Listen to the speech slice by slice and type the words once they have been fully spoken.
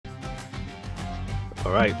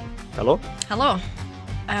Alright. Hello? Hello.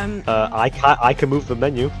 I can move the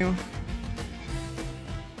menu.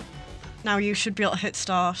 Now you should be able to hit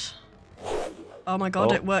start. Oh my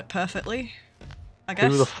god, Oh. it worked perfectly. I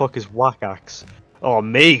guess. Who the fuck is Wackaxe? Oh,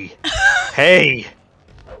 me! Hey!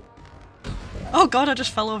 Oh god, I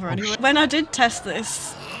just fell over anyway. When I did test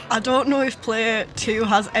this, I don't know if player 2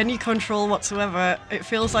 has any control whatsoever. It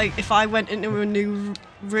feels like if I went into a new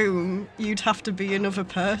room, you'd have to be another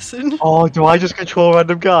person. Oh, do I just control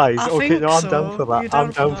random guys? I Okay, think no, I'm so. down for that. You're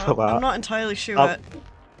I'm down for that. I'm not entirely sure.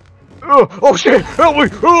 Oh shit! Help me!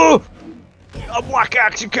 Oh! I'm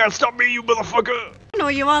Wackaxe, you can't stop me, you motherfucker! No,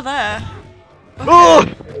 you are there. Okay. Oh!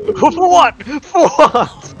 For what? For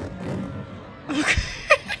what? Okay.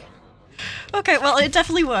 Okay, well, it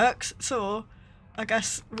definitely works, so I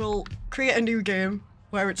guess we'll create a new game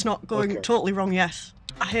where it's not going totally wrong, yes.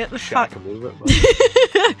 I hate the Shit, I fact- can move it,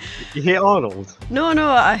 man. You hate Arnold? No,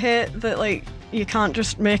 I hate that, like, you can't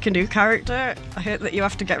just make a new character. I hate that you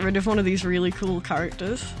have to get rid of one of these really cool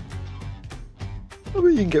characters. I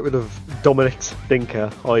mean, you can get rid of Dominic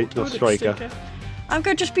Stinker, or the Striker. Stinker. I'm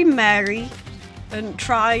gonna just be Mary and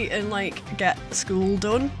try and, like, get school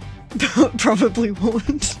done, but probably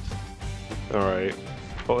won't. Alright.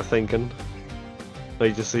 What we're thinking? Are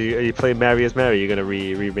you playing Mary as Mary? You're gonna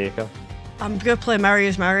remake her? I'm gonna play Mary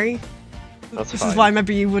as Mary. That's This fine. is why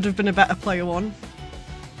maybe you would have been a better player 1.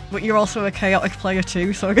 But you're also a chaotic player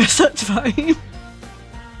 2, so I guess that's fine.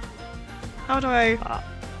 How do I...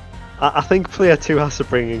 I think player 2 has to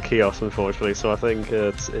bring in chaos, unfortunately, so I think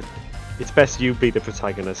it's best you be the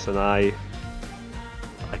protagonist and I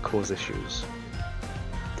cause issues.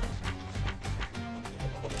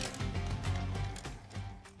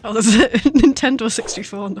 Oh, there's a Nintendo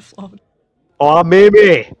 64 on the floor. Oh,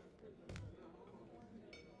 Mimi!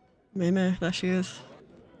 Mimi, there she is.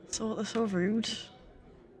 They're so rude.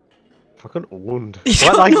 Fucking owned. You What,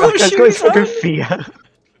 don't know like, what I've she got was fucking on? fear.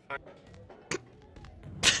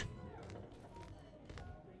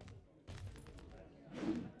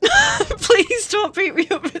 Please don't beat me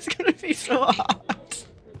up, it's gonna be so hard.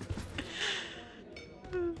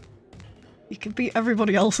 You can beat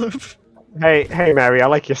everybody else up. Hey, Mary, I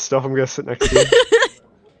like your stuff. I'm gonna sit next to you.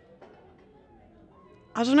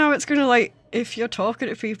 I don't know, it's gonna like, if you're talking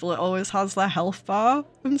to people, it always has their health bar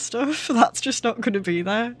and stuff. That's just not gonna be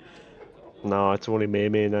there. No, it's only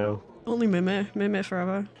Mimi now. Only Mimi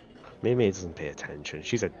forever. Mimi doesn't pay attention.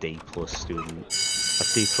 She's a D+ student. A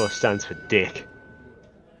D+ stands for dick.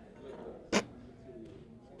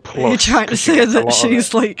 You're trying to 'cause she say gets a that lot of she's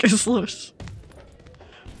it. like a slut.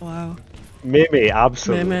 Wow. Mimi,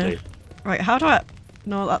 absolutely. Mimi. Right, how do I...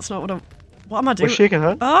 No, that's not what I'm... What am I doing? We're shaking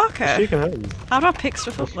hands. Oh, We're okay. shaking hands. How do I pick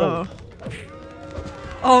stuff up What's though? wrong?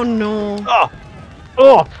 Oh no.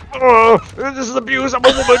 Oh, this is abuse. I'm a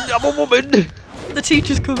woman. I'm a woman. The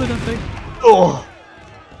teacher's coming, I think. Oh,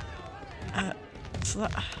 So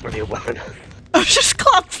that... I need a weapon. I was just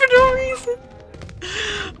clapped for no reason.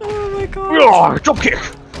 Oh my god. Oh, drop kick.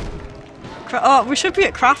 Oh, we should be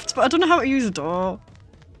at crafts, but I don't know how to use a door.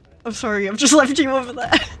 I'm sorry, I've just left you over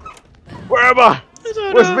there. Where am I? I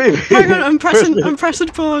don't Where's know. Mimi? Hang on, Where's Mimi? I'm pressing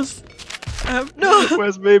pause. No.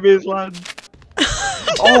 Where's Mimi's land?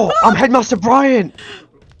 Oh, I'm Headmaster Bryant.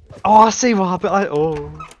 Oh, I see what happened.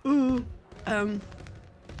 Ooh.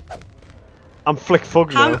 I'm Flick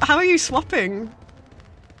Fug now. How are you swapping?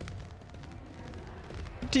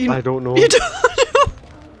 Do you? I don't know. You don't know.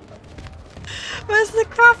 Where's the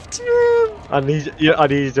craft room? I need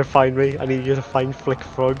you to find me. I need you to find Flick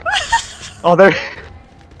Fug. Oh, there.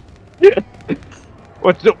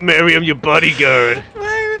 What's up, Mary? I'm your bodyguard.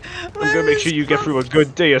 Where I'm gonna make is sure you get through a craft?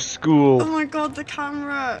 good day of school. Oh my god, the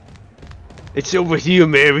camera. It's over here,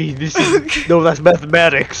 Mary. This is Okay. no, that's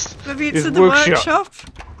mathematics. Maybe it's It's in the workshop.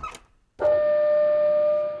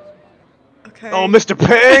 Okay. Oh, Mr.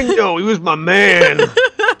 Pang! No, he was my man.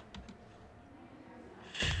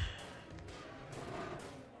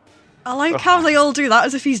 I like how they all do that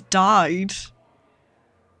as if he's died.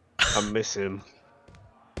 I miss him.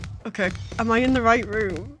 Okay, am I in the right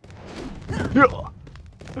room? Oh,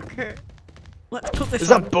 Okay. Let's put this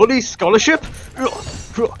is on. that Buddy Scholarship?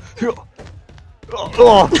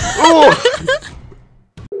 Oh.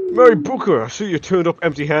 Mary Booker, I see you turned up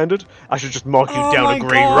empty-handed. I should just mark you Oh down my a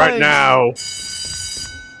grade right God. now.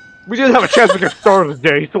 We didn't have a chance to get started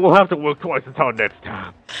today, so we'll have to work twice as hard next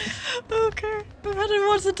time. Okay, I'm heading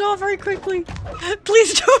towards the door very quickly.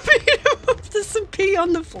 Please don't beat him up. There's some pee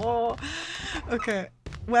on the floor. Okay,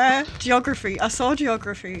 where? Geography. I saw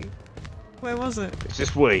geography. Where was it? It's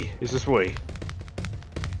this way. It's this way.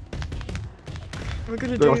 We're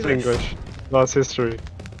gonna do That's this. English. That's history.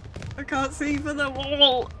 I can't see for the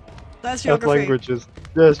wall. There's Earth geography. languages.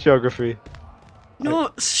 There's geography.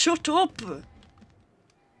 No, shut up.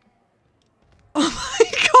 Oh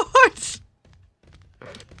my god.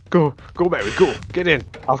 Go, Mary, go. Get in.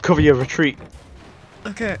 I'll cover your retreat.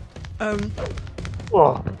 Okay.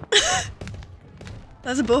 Oh.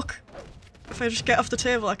 There's a book. If I just get off the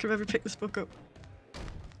table, I can maybe pick this book up.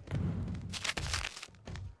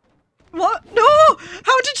 What? No!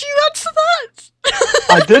 How did you answer that?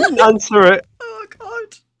 I didn't answer it. Oh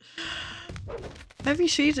god. Maybe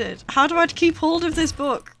she did. How do I keep hold of this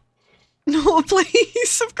book? No,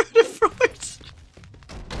 please. I'm gonna throw it.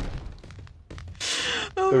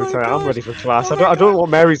 Oh my Sorry, god. I'm ready for class. Oh I my don't know god. what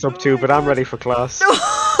Mary's up Oh to, my but I'm god. ready for class. No.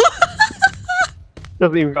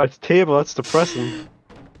 Doesn't even got a table. That's depressing.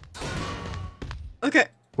 Okay.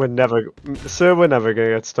 We're never gonna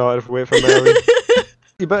get started if we wait for Mary.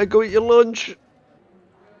 You better go eat your lunch.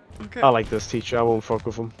 Okay. I like this teacher. I won't fuck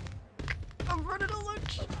with him. I'm running a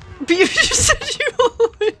lunch. But you just said you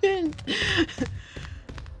wouldn't.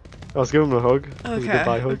 I was giving him a hug. It was a Okay.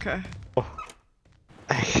 goodbye hug. Okay. Oh.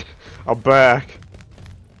 I'm back.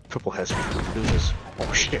 Triple heads. Losers.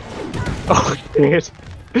 Oh shit. Oh shit.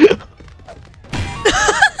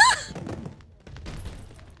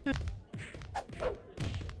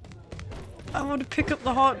 I want to pick up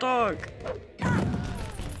the hot dog.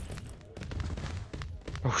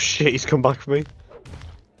 Oh shit, he's come back for me.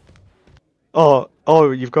 Oh,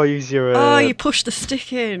 you've got to use your. Oh, you push the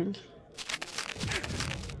stick in.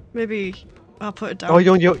 Maybe I'll put it down. Oh,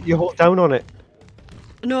 you hold down on it.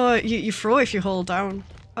 No, you throw if you hold down.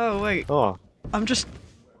 Oh wait, Oh, I'm just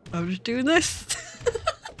doing this.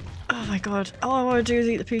 Oh my god, all I want to do is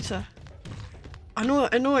eat the pizza. I know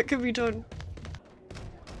it can be done.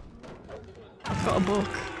 I've got a book.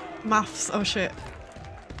 Maths, oh shit.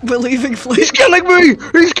 We're leaving, Flick. he's killing me!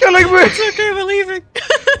 He's killing me! It's okay, we're leaving.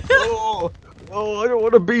 Oh, I don't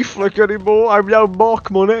want to be Flick anymore. I'm now Mark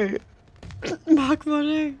Monet. Mark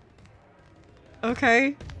money.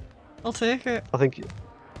 Okay, I'll take it. I think.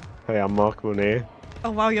 Hey, I'm Mark Monet. Oh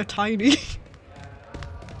wow, you're tiny.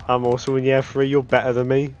 I'm also in year 3. You're better than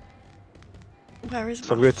me. Where is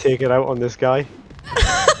So I'm gonna take it out on this guy.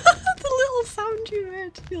 the little sound you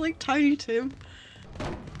made? You're like Tiny Tim.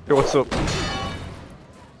 Hey, what's up?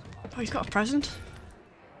 Oh, he's got a present.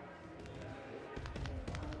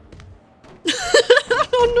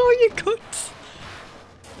 Oh no, you guts.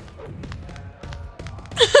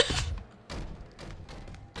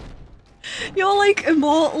 You're like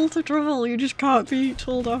immortal to trouble. You just can't be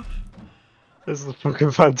told off. This is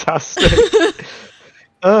fucking fantastic.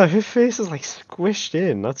 Her face is like squished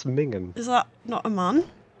in. That's minging. Is that not a man?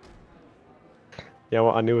 Yeah,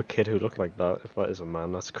 well, I knew a kid who looked like that. If that is a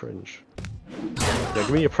man, that's cringe. Yeah,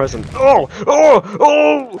 give me your present. Oh!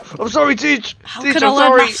 I'm sorry, Teach! How Teach, can I I'm learn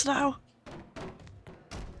sorry! maths now?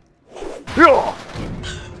 Yeah!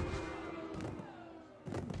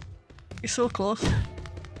 You're so close.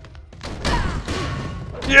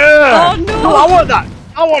 Yeah! Oh, no! I want that!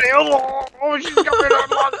 I want it! Oh, she's coming on!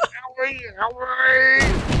 Help me! Help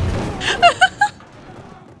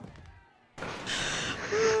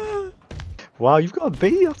me! Wow, you've got a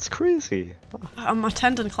B? That's crazy. I'm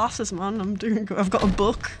attending classes, man. I'm doing good. I've got a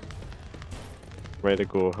book. Way to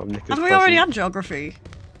go. I'm Nick. Have we already had geography?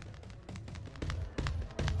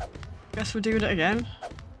 Guess we're doing it again.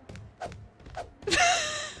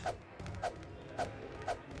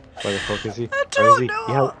 Where the fuck is he? I Where is don't he? know.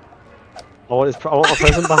 Yeah. I want my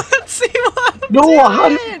present back. Let's see what I'm No, doing.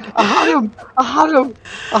 I had him! I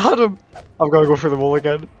had him! I'm gonna go through them all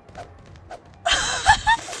again.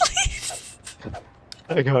 Please.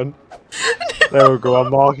 Hang on. There we go,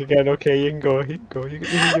 I'm Mark again. Okay, you can go. You can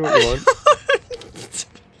do what you want.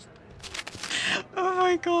 Oh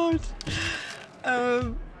my god.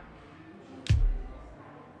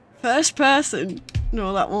 First person.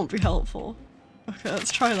 No, that won't be helpful. Okay,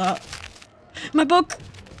 let's try that. My book!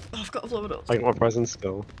 Oh, I've got to blow it up. I got my present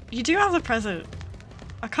still. You do have the present.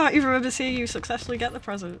 I can't even remember seeing you successfully get the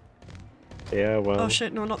present. Yeah, well. Oh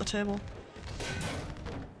shit, no, not the table.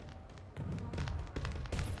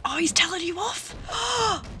 Oh, he's telling you off!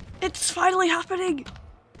 It's finally happening!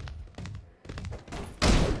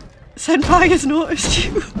 Senpai has noticed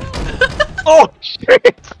you. Oh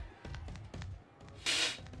shit!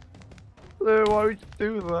 No, why would you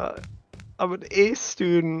do that? I'm an A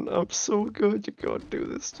student. I'm so good. You can't do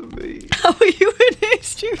this to me. How are you an A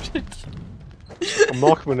student? I'm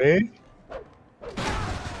Mark Monet.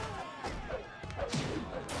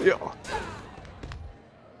 Yeah.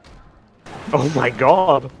 Oh my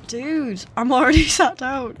god. Dude, I'm already sat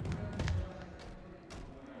down.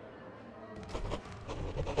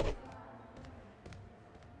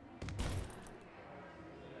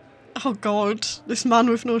 I Oh god, this man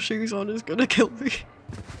with no shoes on is gonna kill me.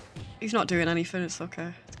 He's not doing anything, it's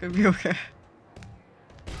okay. It's gonna be okay.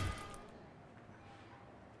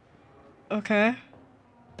 Okay.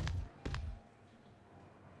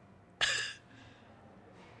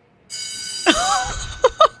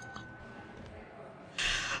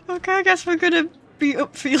 Okay, I guess we're gonna beat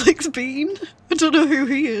up Felix Bean. I don't know who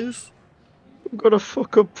he is. I'm gonna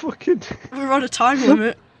fuck up fucking... We're on a time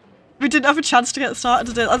limit. We didn't have a chance to get started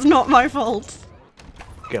today. That's not my fault.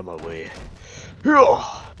 Get my way.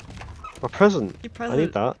 My present. Your present. I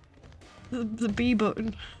need that. The B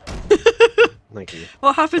button. Thank you.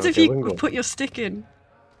 What happens if Okay, you Lingo. put your stick in?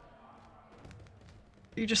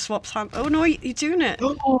 You just swaps hand. Oh no, you're doing it.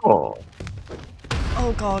 Oh.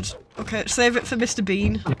 Oh god. Okay, save it for Mr.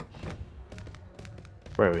 Bean.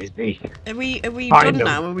 Where is he? Are we Find done him.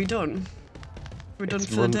 now? Are we done? We're done It's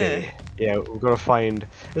for the Monday. day. Yeah, we've got to find...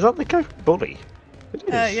 Is that the guy from Bully? It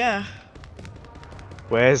is. Yeah.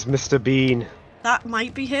 Where's Mr. Bean? That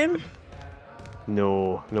might be him.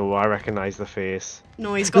 No, I recognise the face.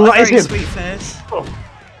 No, he's No, got a that is very him. sweet face.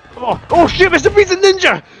 Oh shit, Mr. Bean's a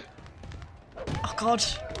ninja! Oh god.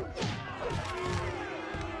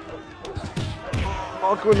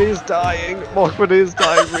 Markman is dying. Markman is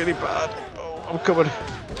dying really bad. Oh, I'm coming.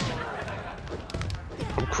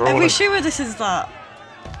 I'm Are crawling. we sure this is that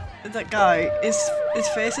guy? His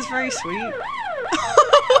face is very sweet.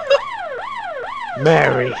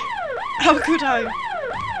 Mary. How could I?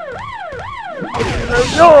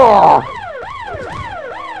 No!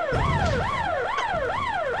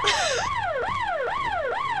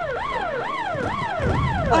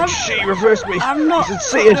 She reversed me. I'm not This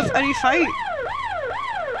is putting insane. up any fight.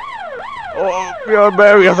 Oh, yeah,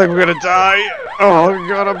 Mary, I think I'm gonna die. Oh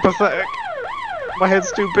god, I'm pathetic. My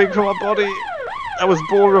head's too big for my body. I was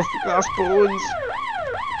born of glass bones.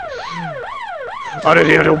 I didn't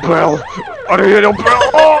hear no bell. I didn't hear no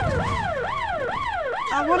bell. Oh!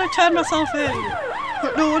 I want to turn myself in,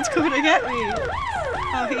 but no one's coming to get me.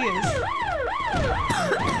 Oh, he is.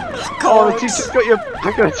 Oh, the God. teacher's got your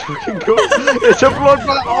back and it's fucking good. It's a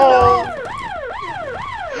bloodbath. Oh!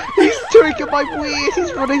 He's taking my weight.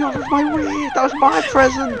 He's running off of my weight. That was my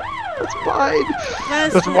present. That's mine.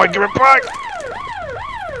 Where's That's the- mine. Give it back.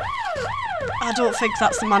 I don't think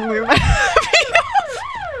that's the man we were meant to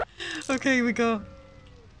be. Okay, here we go.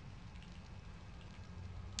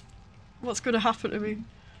 What's going to happen to me?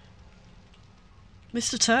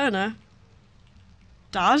 Mr. Turner?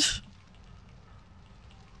 Dad?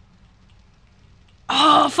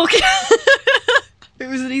 Oh, fuck it! It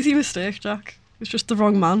was an easy mistake, Jack. It's just the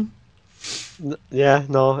wrong man. Yeah,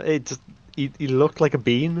 no, it just he looked like a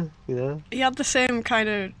bean. Yeah. He had the same kind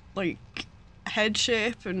of, like, head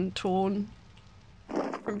shape and tone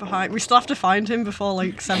from behind. We still have to find him before,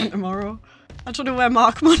 like, 7 tomorrow. I don't know where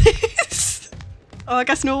Markman is. Oh, I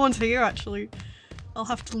guess no one's here, actually. I'll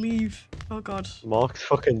have to leave. Oh, God. Mark's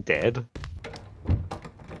fucking dead.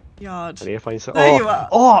 Yard. I need to find some. There Oh, you are.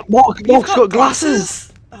 oh, Mark's You've got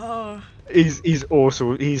glasses. Oh. He's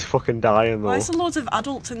also fucking dying though. Why is there loads of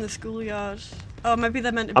adults in the schoolyard? Oh, maybe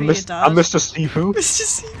they're meant to I'm be your dad. Mr. Sifu. Mr.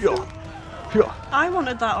 C. Yeah. Yeah. I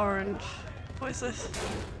wanted that orange. What is this?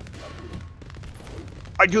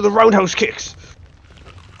 I do the roundhouse kicks.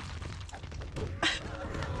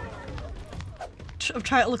 I'm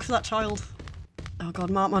trying to look for that child. Oh god,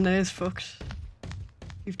 Mark Monet is fucked.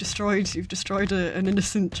 You've destroyed an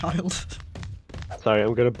innocent child. Sorry,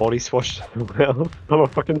 I'm gonna body swash someone else. I'm a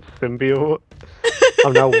fucking symbiote.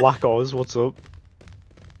 I'm now Whack Oz, what's up?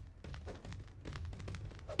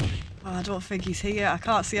 Oh, I don't think he's here. I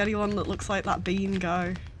can't see anyone that looks like that bean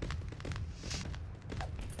guy.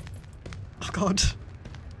 Oh god.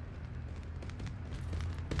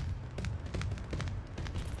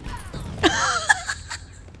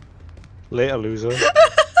 Later, loser.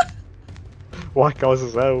 Whack Oz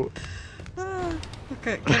is out.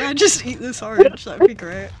 Okay, can I just eat this orange? That'd be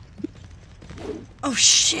great. Oh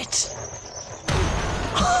shit!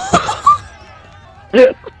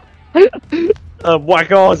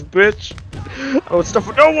 Whack Oz, bitch! I don't stuff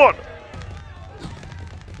for no one!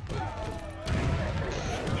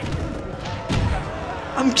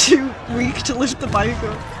 I'm too weak to lift the bike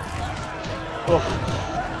up.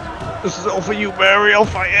 Oh. This is all for you, Mary. I'll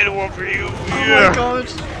fight anyone for you. Oh Yeah. my god.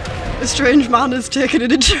 A strange man has taken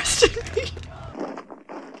an interest in me.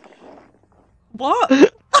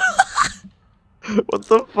 What? What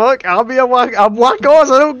the fuck? I'm Whack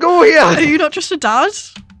Oz. I don't go Are here. you not just a dad?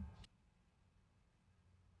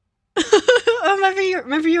 Or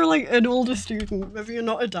maybe you're like an older student. Maybe you're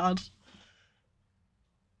not a dad.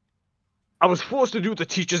 I was forced to do the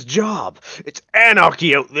teacher's job. It's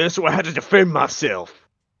anarchy out there, so I had to defend myself.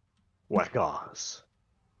 Whack-ass.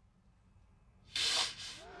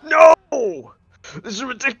 No! This is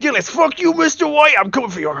ridiculous! Fuck you, Mr. White! I'm coming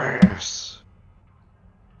for your ass!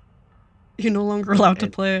 You're no longer allowed to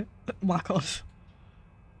play Whack-Oz.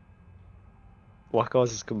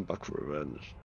 Whack-ass is coming back for revenge.